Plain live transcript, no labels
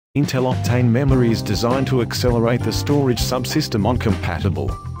Intel Optane memory is designed to accelerate the storage subsystem on compatible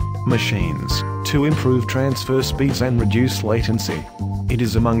machines, to improve transfer speeds and reduce latency. It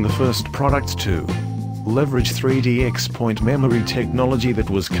is among the first products to leverage 3D XPoint memory technology that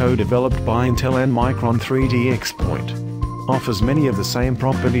was co-developed by Intel and Micron. 3D XPoint offers many of the same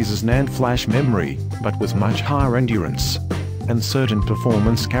properties as NAND flash memory, but with much higher endurance and certain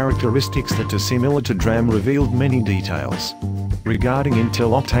performance characteristics that are similar to DRAM. Revealed many details regarding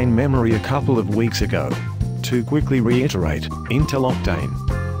Intel Optane memory a couple of weeks ago. To quickly reiterate, Intel Optane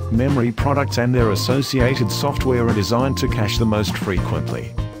memory products and their associated software are designed to cache the most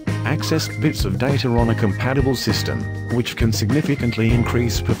frequently accessed bits of data on a compatible system, which can significantly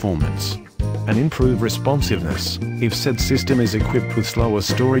increase performance and improve responsiveness if said system is equipped with slower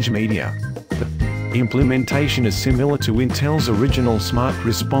storage media. The implementation is similar to Intel's original Smart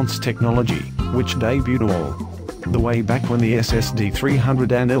Response technology, which debuted all the way back when the SSD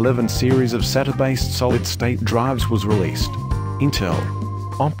 311 series of SATA-based solid-state drives was released. Intel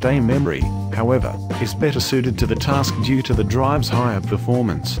Optane memory, however, is better suited to the task due to the drive's higher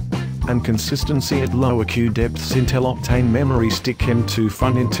performance and consistency at lower queue depths. Intel Optane memory stick M2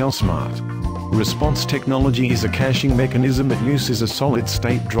 from Intel Smart Response technology is a caching mechanism that uses a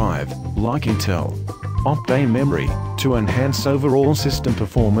solid-state drive, like Intel Optane memory, to enhance overall system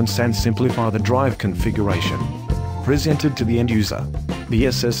performance and simplify the drive configuration presented to the end user. The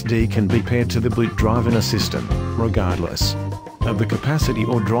SSD can be paired to the boot drive in a system, regardless of the capacity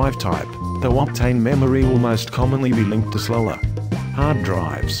or drive type, though Optane memory will most commonly be linked to slower hard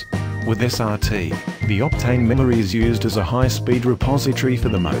drives. With SRT, the Optane memory is used as a high-speed repository for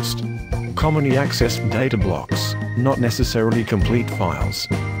the most commonly accessed data blocks, not necessarily complete files.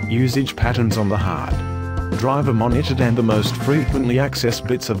 Usage patterns on the hard drive are monitored and the most frequently accessed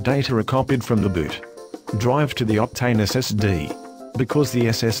bits of data are copied from the boot drive to the Optane SSD. Because the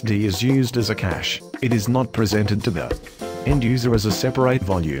SSD is used as a cache, it is not presented to the end user as a separate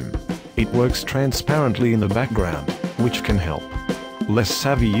volume. It works transparently in the background, which can help less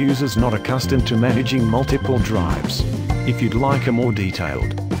savvy users not accustomed to managing multiple drives. If you'd like a more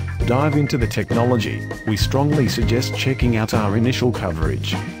detailed dive into the technology, we strongly suggest checking out our initial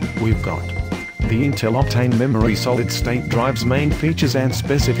coverage. We've got the Intel Optane memory solid-state drive's main features and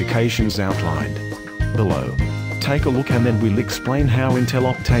specifications outlined below. Take a look and then we'll explain how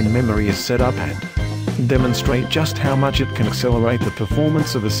Intel Optane memory is set up and demonstrate just how much it can accelerate the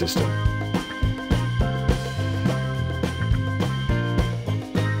performance of a system.